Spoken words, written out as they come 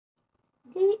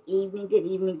Good evening,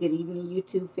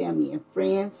 YouTube family and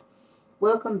friends.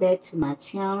 Welcome back to my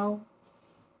channel.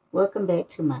 Welcome back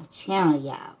to my channel,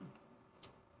 y'all.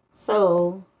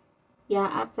 So, yeah,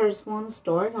 I first want to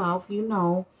start off,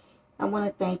 I want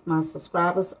to thank my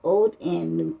subscribers, old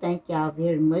and new. Thank y'all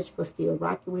very much for still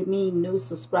rocking with me. New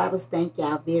subscribers, thank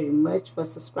y'all very much for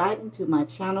subscribing to my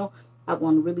channel. I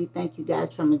want to really thank you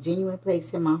guys from a genuine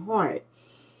place in my heart.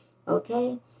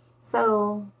 Okay?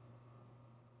 So,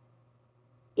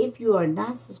 if you are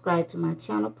not subscribed to my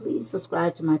channel, please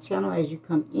subscribe to my channel as you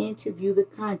come in to view the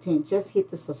content. Just hit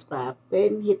the subscribe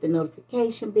button, hit the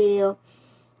notification bell,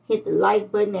 hit the like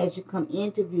button as you come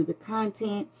in to view the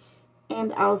content.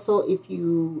 And also if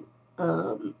you,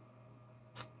 oh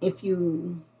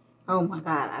my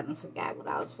God, I done forgot what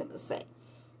I was finna say.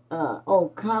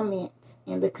 Comment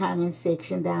in the comment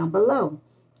section down below.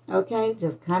 Okay,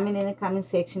 just comment in the comment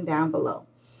section down below.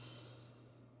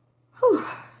 Whew,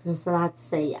 that's a lot to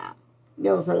say, y'all.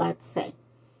 There was a lot to say.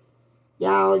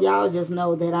 Y'all just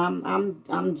know that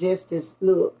I'm just as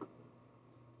look.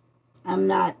 I'm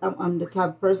the type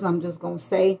of person. I'm just gonna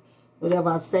say whatever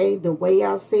I say, the way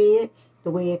I say it, the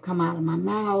way it come out of my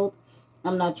mouth.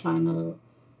 I'm not trying to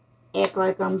act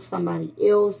like I'm somebody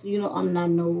else. I'm not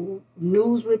no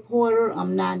news reporter.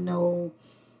 I'm not no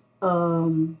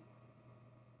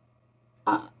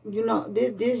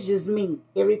this is just me.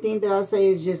 Everything that I say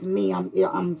is just me.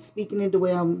 I'm speaking it the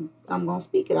way I'm gonna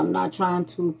speak it. I'm not trying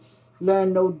to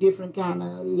learn no different kind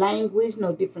of language,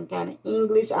 no different kind of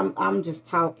English. I'm just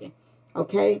talking.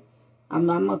 Okay? I'm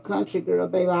a country girl,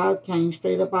 baby. I came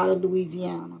straight up out of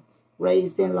Louisiana,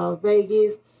 raised in Las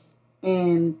Vegas,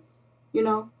 and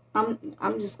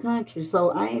I'm just country.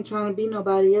 So I ain't trying to be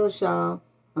nobody else, y'all.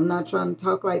 I'm not trying to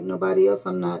talk like nobody else.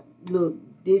 I'm not. Look,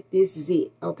 this is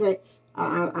it. Okay?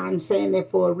 I'm saying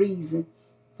that for a reason,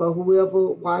 for whoever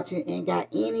watching and got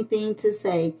anything to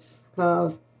say,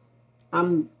 because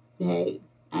hey,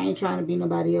 I ain't trying to be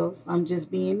nobody else. I'm just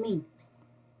being me.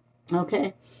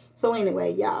 Okay? So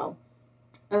anyway, y'all,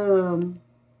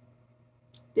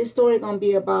 this story gonna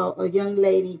be about a young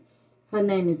lady. Her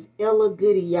name is Ella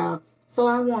Goody, y'all. So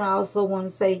I also want to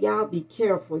say, y'all be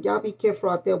careful. Y'all be careful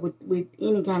out there with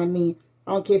any kind of men.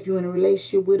 I don't care if you're in a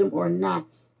relationship with them or not.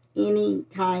 Any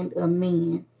kind of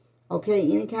men. Okay?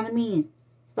 Any kind of men.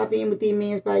 Stop being with these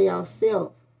men by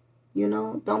yourself.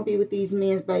 Don't be with these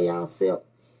men by yourself.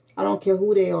 I don't care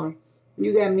who they are.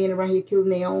 You got men around here killing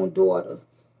their own daughters.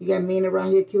 You got men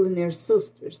around here killing their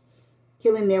sisters,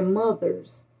 killing their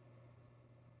mothers,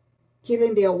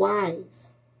 killing their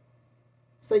wives.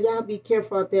 So y'all be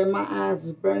careful out there. My eyes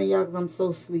is burning, y'all, because I'm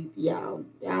so sleepy, y'all.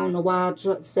 I don't know why I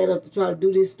set up to try to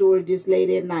do this story this late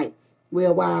at night.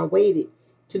 Well, why I waited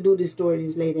to do this story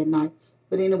this late at night.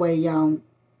 But anyway, y'all.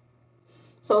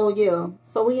 So, yeah.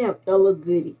 So we have Ella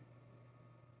Goody.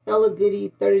 Ella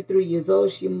Goody, 33 years old.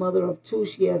 She's a mother of two.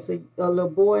 She has a little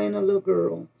boy and a little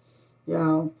girl,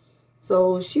 y'all.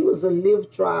 So she was a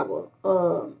Lyft driver.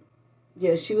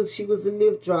 Yeah, she was a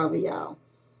Lyft driver, y'all.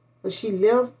 But she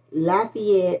left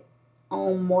Lafayette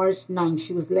on March 9th.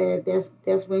 She was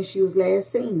that's when she was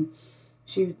last seen.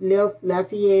 She left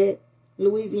Lafayette,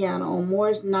 Louisiana on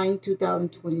March 9th,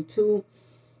 2022.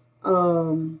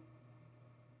 And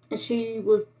she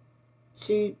was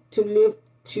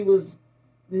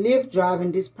Lyft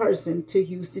driving this person to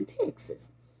Houston, Texas.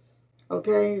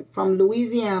 Okay, from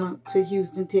Louisiana to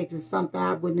Houston, Texas, something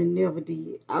I wouldn't have never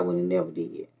did. I would have never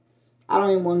did. I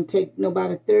don't even want to take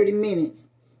nobody 30 minutes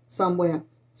somewhere.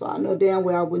 So I know damn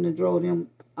well I wouldn't have drove them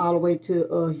all the way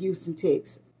to Houston,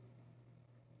 Texas.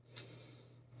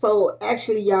 So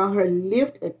actually, y'all, her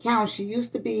Lyft account, she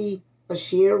used to be a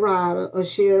share rider, a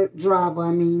share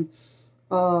driver.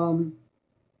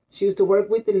 She used to work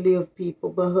with the Lyft people,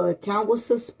 but her account was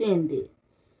suspended.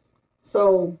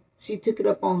 So she took it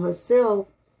up on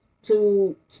herself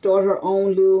to start her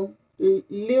own little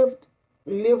Lyft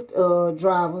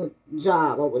driver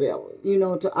job or whatever,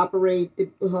 to operate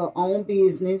her own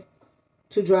business,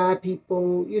 to drive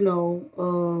people,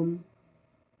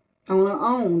 on her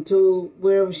own to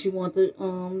wherever she wanted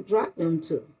to drive them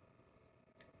to.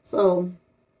 So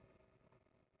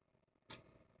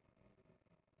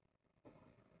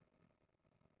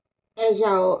as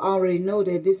y'all already know,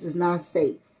 that this is not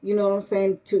safe. You know what I'm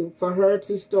saying? For her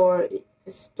to start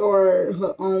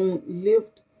her own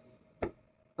Lyft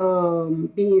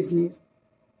business,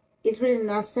 it's really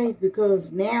not safe,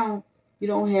 because now you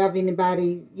don't have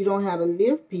anybody, you don't have to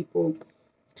Lyft people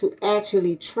to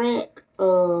actually track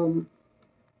who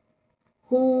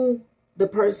the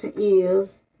person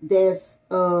is that's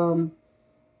that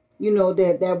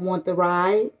want the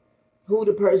ride, who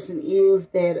the person is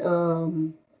that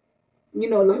You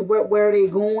know, like where are they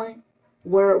going?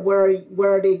 Where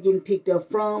are they getting picked up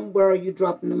from? Where are you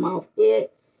dropping them off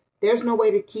at? There's no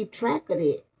way to keep track of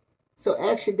that. So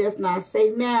actually that's not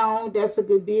safe. Now that's a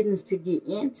good business to get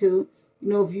into, you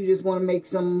know, if you just want to make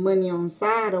some money on the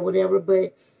side or whatever,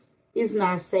 but it's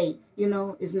not safe, you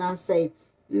know, it's not safe.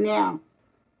 Now,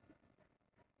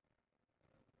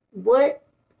 what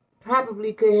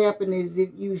probably could happen is if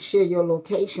you share your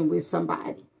location with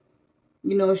somebody.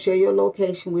 You know, share your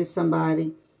location with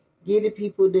somebody. Give the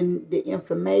people the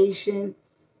information.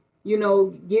 You know,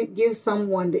 give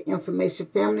someone the information,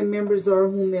 family members or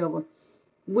whomever,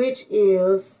 which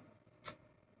is,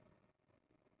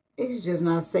 it's just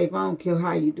not safe. I don't care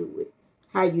how you do it.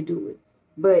 How you do it.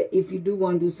 But if you do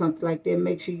want to do something like that,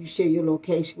 make sure you share your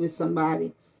location with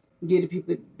somebody. Give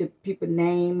the people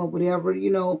name or whatever, you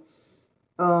know.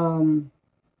 Um,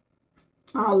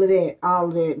 all of that, all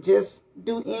of that. Just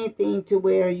do anything to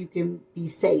where you can be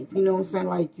safe. You know what I'm saying?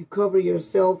 Like you cover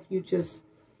yourself, you just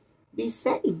be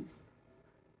safe.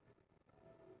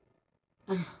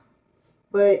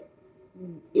 But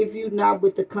if you're not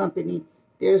with the company,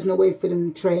 there's no way for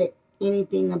them to track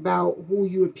anything about who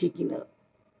you're picking up.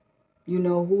 You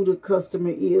know, who the customer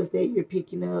is that you're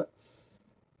picking up,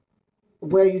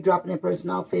 where you're dropping that person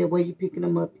off at, where you're picking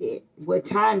them up at, what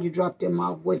time you drop them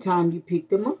off, what time you pick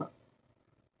them up.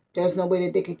 There's no way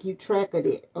that they can keep track of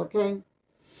that, okay?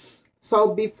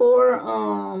 So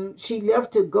before she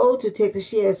left to go to Texas,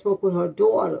 she had spoke with her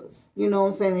daughters. You know what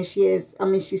I'm saying?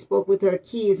 And she spoke with her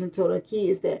kids and told her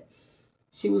kids that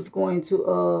she was going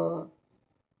to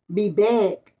be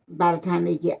back by the time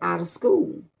they get out of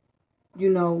school. You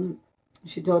know,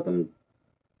 she told them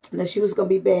that she was going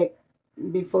to be back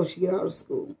before she get out of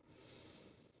school.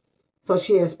 So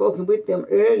she had spoken with them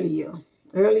earlier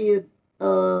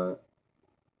on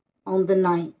the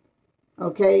 9th.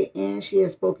 Okay, and she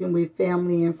had spoken with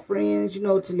family and friends, you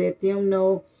know, to let them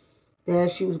know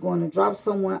that she was going to drop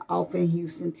someone off in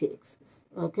Houston, Texas.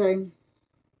 Okay,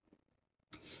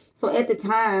 so at the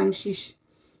time she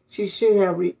should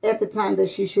have at the time that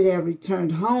she should have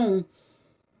returned home.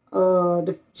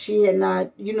 She had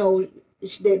not, you know,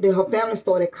 her family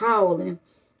started calling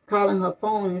her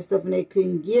phone and stuff, and they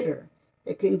couldn't get her.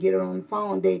 They couldn't get her on the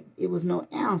phone. It was no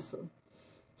answer.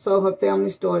 So her family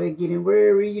started getting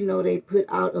worried. You know, they put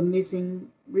out a missing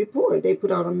report. They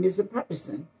put out a missing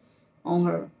person on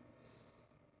her.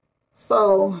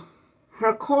 So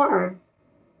her car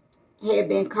had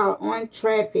been caught on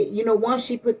traffic. You know, once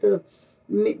she put her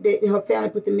family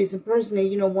put the missing person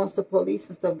in, you know, once the police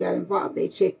and stuff got involved, they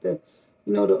checked the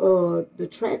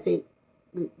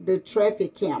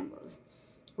traffic cameras,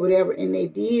 whatever, and they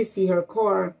did see her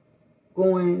car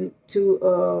going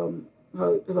to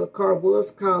her car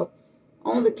was caught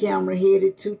on the camera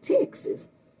headed to Texas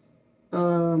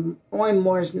on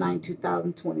March 9,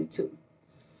 2022.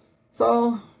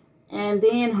 So, and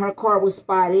then her car was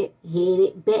spotted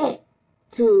headed back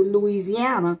to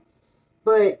Louisiana,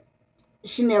 but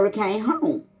she never came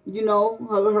home. You know,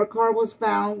 her car was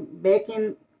found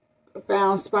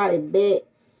spotted back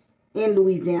in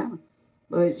Louisiana,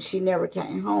 but she never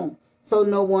came home. So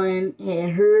no one had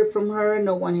heard from her.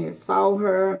 No one had saw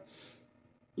her.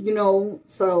 You know,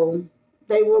 so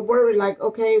they were worried, like,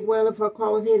 okay, well, if her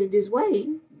car was headed this way,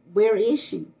 where is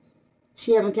she?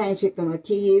 She haven't came checked on her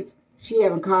kids. She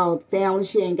haven't called family.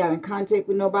 She ain't got in contact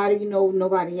with nobody. You know,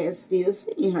 nobody has still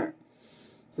seen her.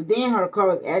 So then her car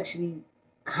was actually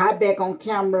caught back on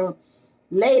camera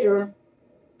later,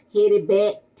 headed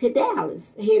back to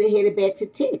Dallas, headed back to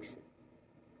Texas.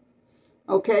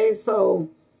 Okay, so,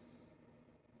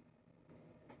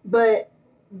 but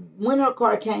when her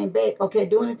car came back, okay,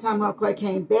 during the time her car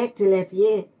came back to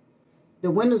Lafayette,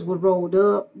 the windows were rolled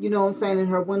up, you know what I'm saying, and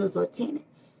her windows are tinted.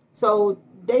 So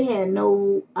they had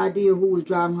no idea who was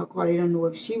driving her car. They don't know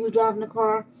if she was driving the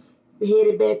car,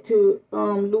 headed back to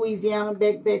Louisiana,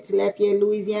 back to Lafayette,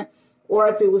 Louisiana, or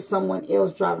if it was someone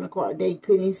else driving the car. They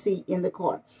couldn't see in the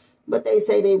car. But they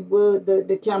say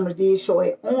the camera did show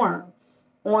an arm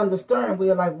on the steering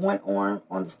wheel, like one arm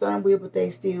on the steering wheel, but they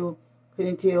still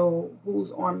couldn't tell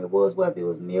whose arm it was, whether it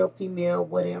was male, female,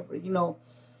 whatever, you know.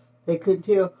 They couldn't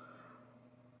tell.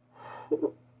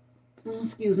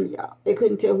 Excuse me, y'all. They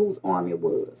couldn't tell whose arm it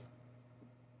was.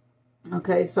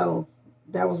 Okay, so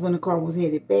that was when the car was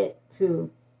headed back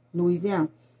to Louisiana.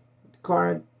 The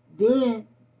car then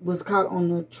was caught on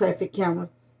the traffic camera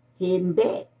headed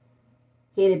back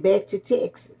to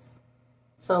Texas.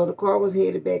 So the car was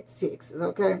headed back to Texas,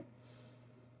 okay?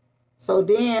 So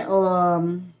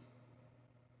then,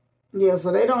 yeah,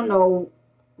 so they don't know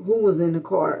who was in the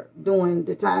car during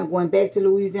the time going back to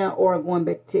Louisiana or going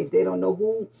back to Texas. They don't know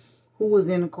who was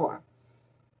in the car.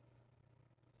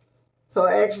 So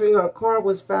actually, her car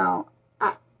was found.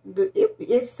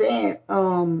 It's saying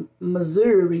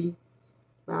Missouri,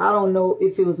 but I don't know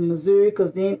if it was Missouri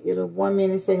because then it'll 1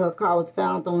 minute say her car was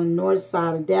found on the north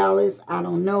side of Dallas. I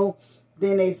don't know.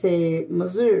 Then they said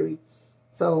Missouri.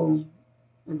 So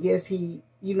I guess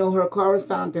her car was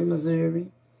found in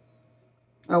Missouri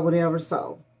or whatever.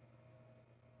 So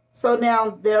now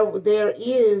there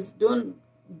is doing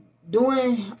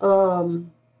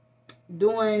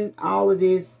all of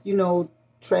this,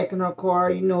 tracking her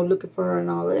car, looking for her and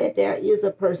all of that. There is a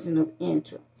person of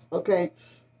interest. Okay,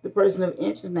 the person of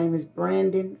interest name is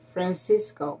Brandon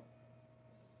Francisco.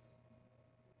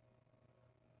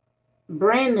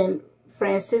 Brandon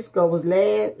Francisco was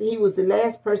the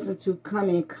last person to come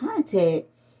in contact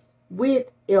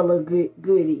with Ella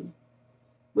Goody.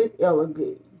 With Ella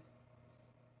Goody.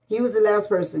 He was the last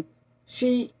person.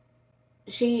 She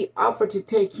offered to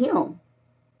take him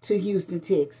to Houston,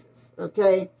 Texas.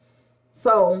 Okay.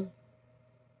 So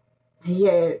he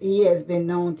has been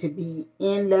known to be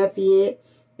in Lafayette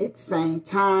at the same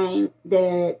time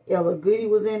that Ella Goody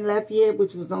was in Lafayette,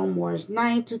 which was on March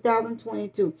 9,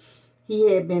 2022.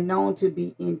 He had been known to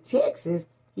be in Texas.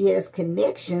 He has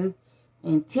connections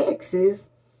in Texas.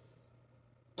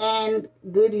 And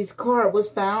Goody's car was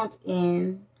found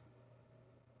in,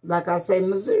 like I say,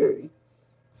 Missouri.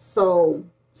 So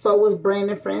was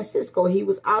Brandon Francisco. He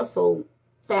was also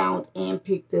found and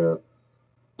picked up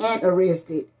and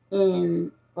arrested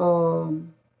in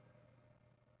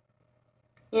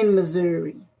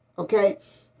Missouri. Okay,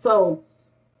 so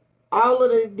all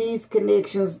of these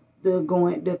connections,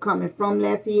 they're coming from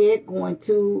Lafayette, going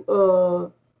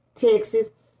to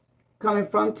Texas, coming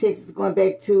from Texas, going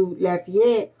back to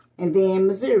Lafayette, and then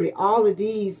Missouri. All of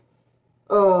these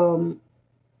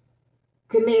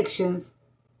connections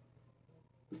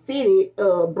fitted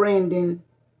Brandon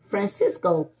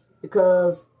Francisco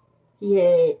because he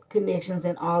had connections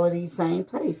in all of these same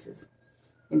places.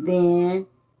 And then,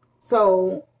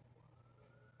 so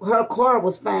her car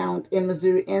was found in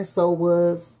Missouri, and so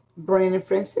was Brandon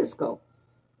Francisco.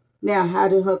 Now, how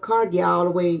did her car get all the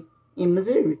way in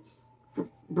Missouri?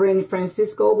 Brandon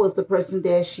Francisco was the person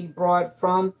that she brought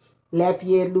from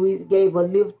Lafayette, Louisiana, gave a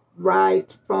Lyft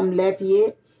ride from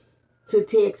Lafayette to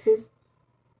Texas.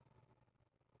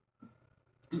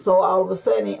 So all of a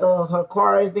sudden, her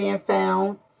car is being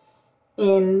found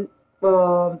in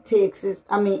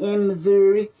in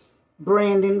Missouri.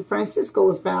 Brandon Francisco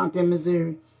was found in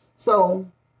Missouri.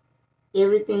 So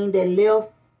everything that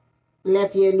left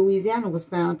Lafayette, Louisiana was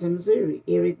found in Missouri.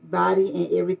 Everybody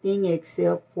and everything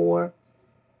except for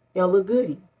Ella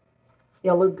Goody.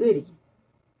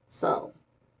 So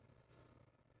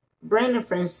Brandon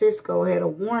Francisco had a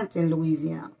warrant in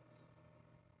Louisiana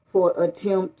for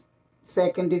attempt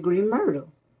second-degree murder.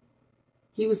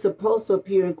 He was supposed to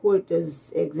appear in court the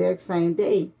exact same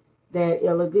day that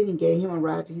Ella Goody gave him a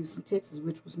ride to Houston, Texas,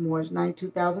 which was March 9,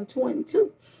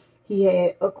 2022. He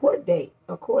had a court date.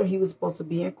 He was supposed to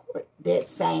be in court that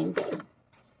same day.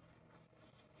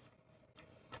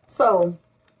 So,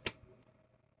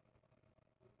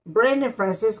 Brandon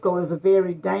Francisco is a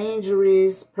very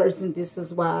dangerous person. This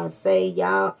is why I say,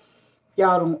 y'all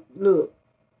don't, look,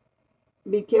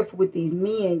 be careful with these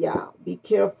men, y'all. Be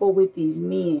careful with these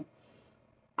men.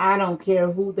 I don't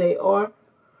care who they are.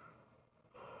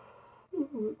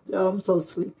 I'm so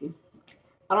sleepy.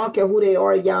 I don't care who they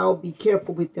are, y'all. Be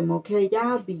careful with them, okay?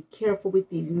 Y'all be careful with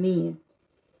these men.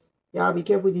 Y'all be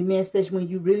careful with these men, especially when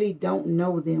you really don't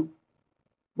know them.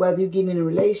 Whether you get in a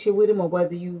relationship with them or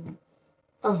whether you...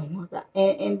 Oh, my God.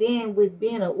 And then with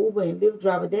being an Uber and Lyft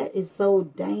driver, that is so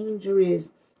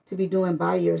dangerous to be doing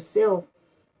by yourself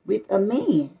with a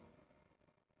man.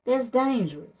 That's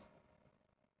dangerous.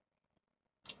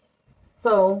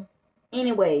 So,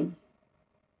 anyway,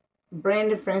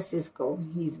 Brandon Francisco,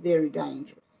 he's very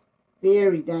dangerous.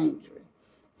 Very dangerous.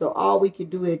 So, all we can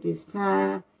do at this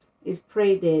time is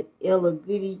pray that Ella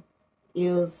Goody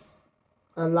is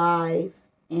alive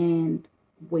and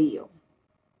well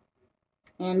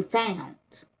and found.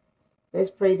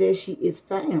 Let's pray that she is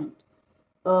found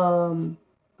alive.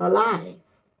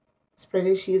 Let's pray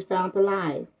that she is found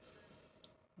alive.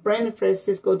 Brandon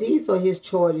Francisco, these are his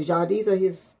charges, y'all. These are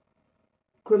his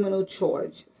criminal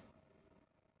charges.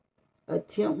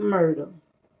 Attempt murder.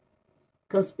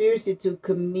 Conspiracy to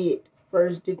commit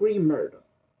first-degree murder.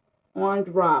 Armed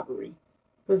robbery.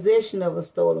 Possession of a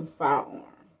stolen firearm.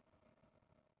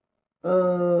 I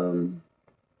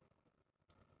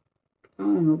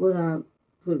don't know what I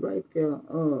put right there.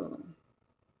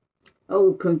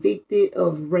 Convicted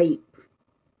of rape.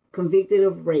 Convicted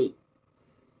of rape.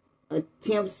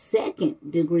 Attempt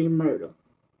second-degree murder.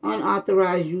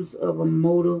 unauthorized use of a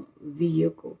motor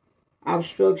vehicle,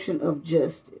 obstruction of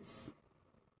justice.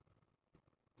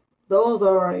 Those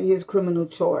are his criminal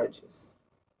charges.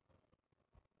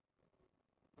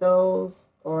 Those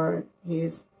are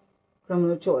his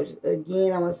criminal charges.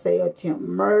 Again, I'm going to say attempt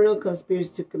murder,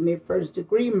 conspiracy to commit first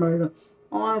degree murder,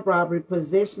 armed robbery,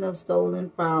 possession of stolen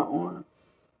firearm,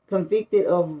 convicted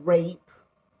of rape,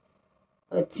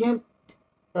 attempt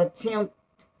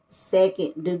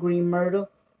second degree murder,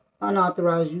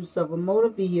 unauthorized use of a motor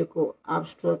vehicle,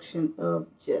 obstruction of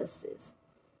justice.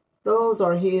 Those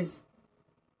are his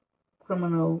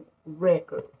criminal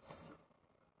records.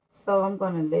 So I'm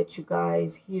going to let you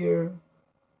guys hear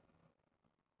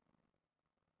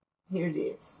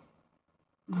this.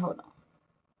 Hold on.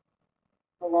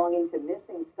 Belonging to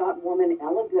missing Scott woman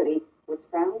Ella Goody was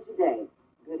found today.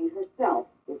 Goody herself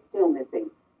is still missing.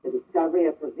 The discovery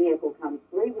of her vehicle comes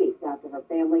 3 weeks after her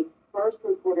family first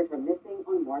reported her missing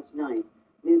on March 9th.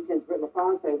 News 10's Britt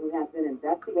LaFonso, who has been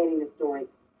investigating the story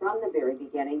from the very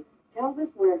beginning, tells us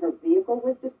where her vehicle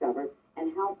was discovered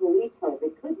and how police hope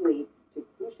it could lead to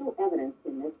crucial evidence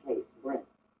in this case. Britt.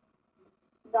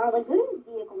 Darla Goody's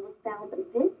vehicle was found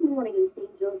this morning in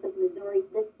St. Joseph, Missouri,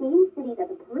 the same city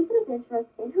that the person of interest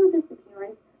in her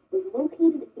disappearance was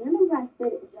located and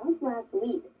arrested just last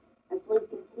week. As police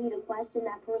continue to question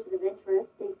that person of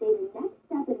interest, they say the next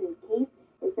step in this case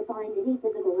is to find any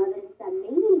physical evidence that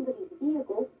may be in Goody's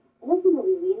vehicle,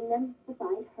 ultimately leading them to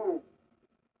find her.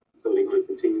 So they're going to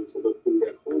continue to look through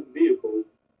that whole vehicle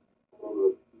on a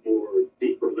more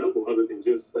deeper level, other than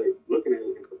just like looking at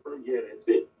it and confirm, yeah,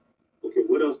 that's it. Okay,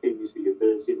 what else can you see? Is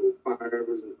there,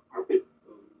 fibers in the carpet?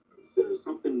 Is there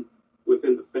something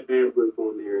within the fabric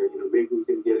on there? Maybe we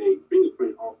can get a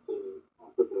fingerprint off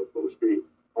of the upholstery,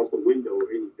 off the window, or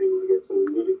anything like that. So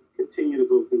we're going to continue to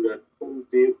go through that whole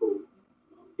vehicle,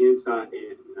 inside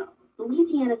and out.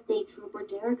 Louisiana State Trooper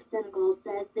Derek Senegal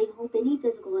says they hope any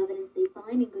physical evidence they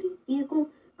find in Goody's vehicle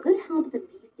could help them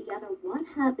piece together what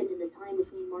happened in the time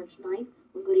between March 9th,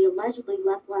 when Goody allegedly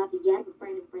left Lafayette with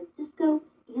Brandon Francisco,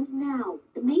 and now.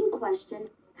 The main question,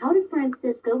 how did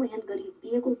Francisco and Goody's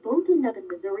vehicle both end up in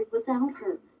Missouri without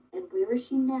her? And where is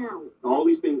she now? All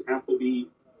these things have to be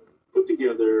put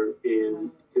together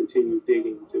and continue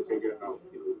digging to figure out,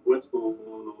 what's going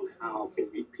on, how can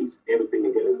we piece everything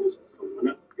together that's going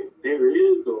up. If there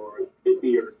is, or could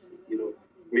be, or,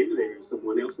 maybe there is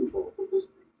someone else involved with this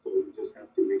thing. So we just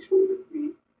have to make sure that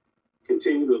we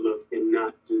continue to look and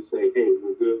not just say, hey,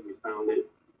 we're good, we found it,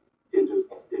 and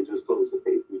just close the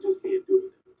case. We just can't do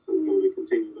it. So we're going to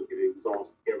continue looking and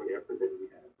exhaust every effort that we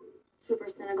have for this. Trooper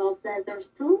Senegal says there's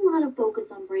still a lot of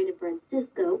focus on Brandon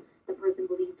Francisco, the person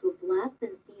believed to have last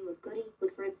been seen with Goody,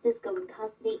 with Francisco in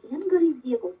custody and Goody's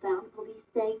vehicle found. Police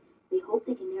say they hope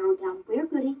they can narrow down where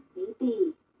Goody may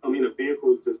be. I mean, a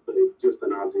vehicle is just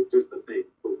an object, just a thing,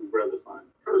 but we'd rather find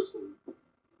a person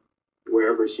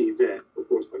wherever she's at. Of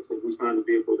course, like I said, we find a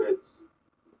vehicle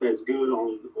that's good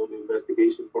on the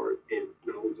investigation part, and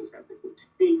we just have to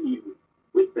continue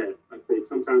with that. Like I say,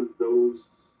 sometimes those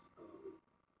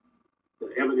the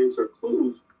evidence or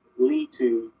clues lead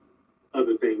to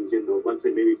other things. Let's say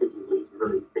maybe it could just lead to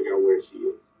her and figure out where she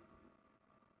is.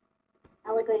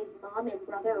 Ella Goody's mom and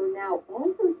brother are now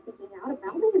also speaking out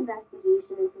about the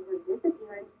investigation into her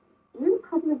disappearance and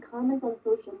public comments on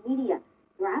social media.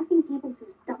 They're asking people to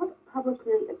stop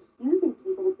publicly accusing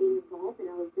people of being involved in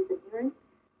Ella's disappearance.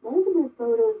 Multiple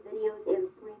photos, videos, and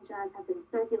screenshots have been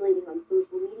circulating on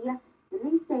social media, and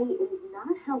they say it is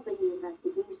not helping the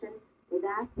investigation. They've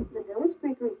asked the Village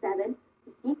 337 to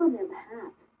speak on their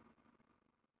behalf.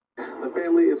 The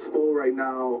family is full right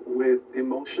now with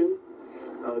emotion,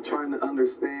 trying to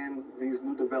understand these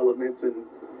new developments and,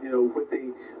 what they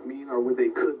mean or what they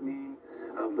could mean.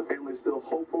 The family is still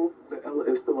hopeful that Ella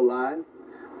is still alive,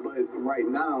 but right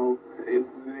now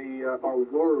they are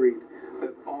worried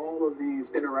that all of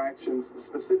these interactions,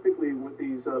 specifically with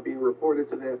these being reported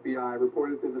to the FBI,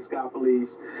 reported to the Scott Police,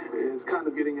 is kind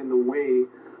of getting in the way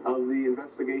of the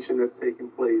investigation that's taking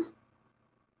place.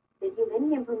 If you have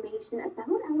any information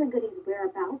about Ella Goody's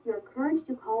whereabouts, you're encouraged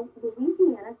to call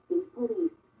Louisiana State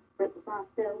Police. Britt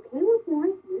LaFonso,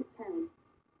 K1 News 10.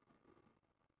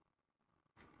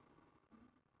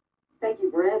 Thank you,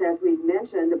 Britt. As we've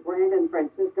mentioned, Brandon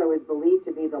Francisco is believed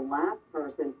to be the last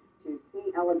person to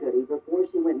see Ella Goody before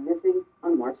she went missing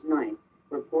on March 9th.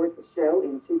 Reports show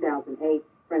in 2008,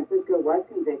 Francisco was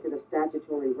convicted of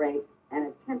statutory rape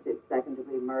and attempted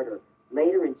second-degree murder.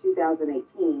 Later in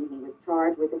 2018, he was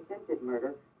charged with attempted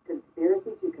murder,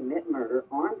 conspiracy to commit murder,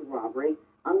 armed robbery,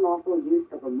 unlawful use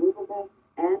of a movable,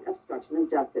 and obstruction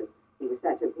of justice. He was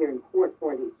set to appear in court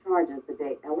for these charges the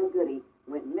day Ella Goody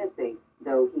went missing,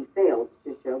 though he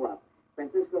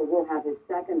will have his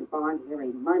second bond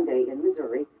hearing Monday in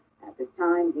Missouri. At this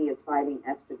time, he is fighting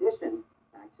extradition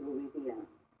back to Louisiana.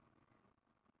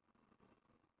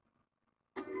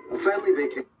 A family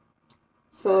vacation.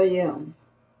 So yeah.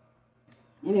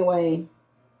 Anyway,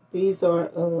 these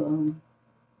are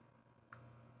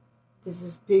this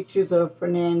is pictures of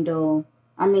Brandon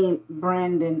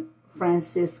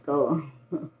Francisco.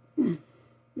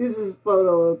 This is a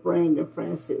photo of Brandon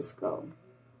Francisco.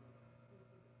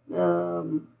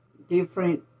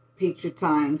 Different picture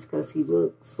times because he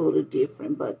looks sort of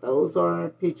different, but those are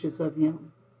pictures of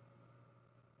him.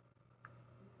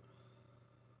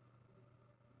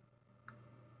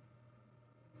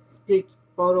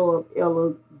 Photo of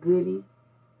Ella Goody,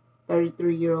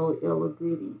 33-year-old Ella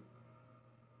Goody.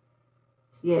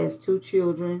 She has 2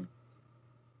 children,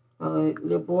 a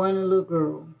little boy and a little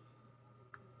girl.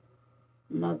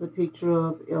 Another picture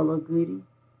of Ella Goody,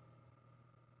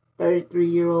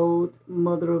 33-year-old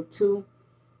mother of 2,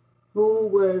 who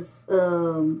was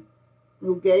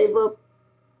who gave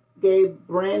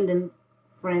Brandon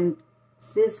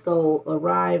Francisco a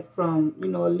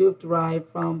Lyft ride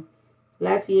from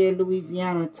Lafayette,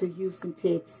 Louisiana to Houston,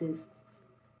 Texas,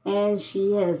 and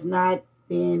she has not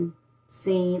been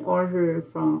seen or heard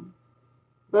from.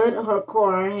 But her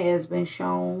car has been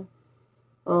shown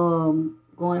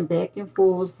going back and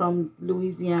forth from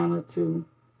Louisiana to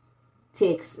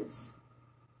Texas,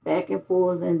 back and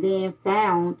forth, and then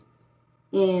found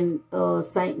in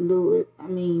St.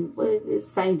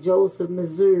 Joseph,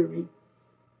 Missouri,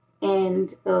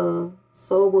 and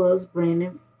so was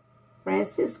Brandon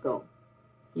Francisco.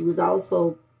 He was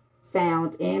also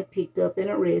found and picked up and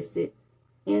arrested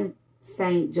in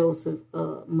St. Joseph,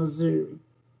 Missouri.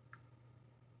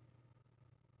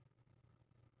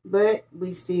 But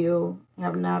we still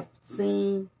have not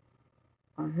seen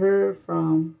or heard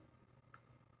from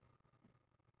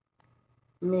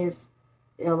Miss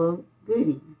Ella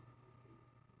Goody.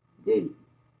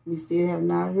 We still have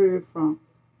not heard from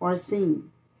or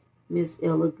seen Miss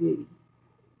Ella Goody.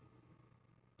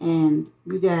 And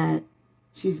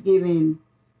she's giving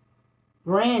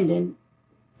Brandon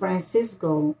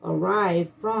Francisco a ride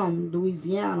from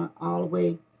Louisiana all the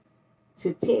way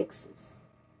to Texas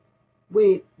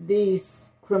with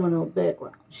this criminal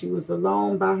background. She was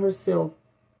alone by herself,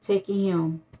 taking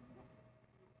him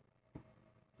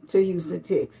to Houston,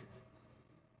 Texas,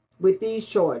 with these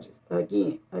charges.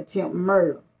 Again, attempt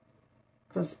murder,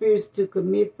 conspiracy to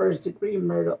commit first-degree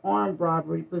murder, armed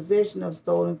robbery, possession of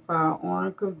stolen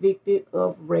firearm, convicted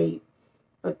of rape,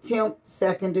 attempt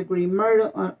second-degree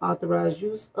murder, unauthorized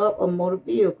use of a motor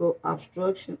vehicle,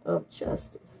 obstruction of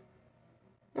justice.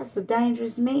 That's a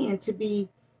dangerous man to be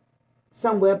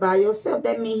somewhere by yourself.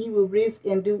 That means he would risk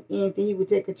and do anything. He would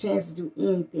take a chance to do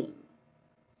anything.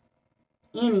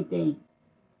 Anything.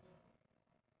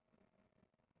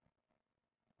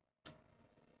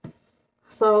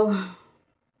 So,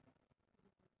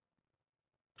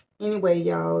 anyway,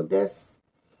 y'all, that's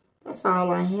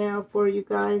all I have for you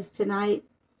guys tonight.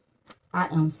 I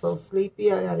am so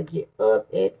sleepy. I got to get up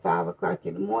at 5 o'clock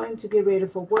in the morning to get ready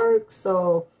for work.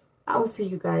 So, I will see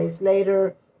you guys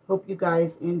later. Hope you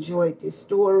guys enjoyed this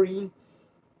story.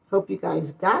 Hope you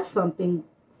guys got something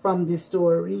from this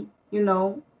story,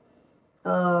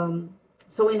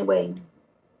 So, anyway,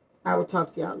 I will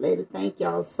talk to y'all later. Thank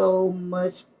y'all so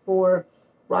much for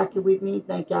rocking with me.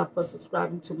 Thank y'all for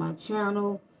subscribing to my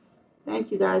channel.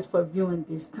 Thank you guys for viewing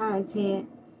this content.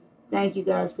 Thank you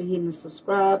guys for hitting the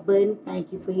subscribe button.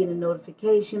 Thank you for hitting the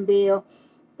notification bell.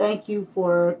 Thank you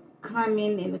for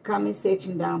commenting in the comment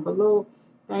section down below.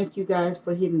 Thank you guys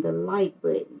for hitting the like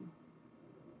button.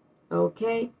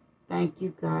 Okay? Thank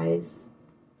you guys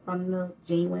from the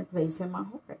genuine place in my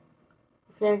heart.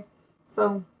 Okay?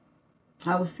 So,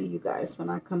 I will see you guys when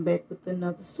I come back with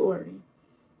another story.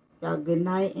 Y'all good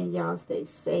night and y'all stay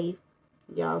safe.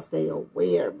 Y'all stay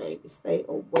aware, baby. Stay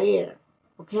aware.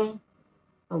 Okay?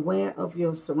 Aware of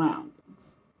your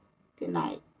surroundings. Good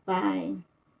night. Bye.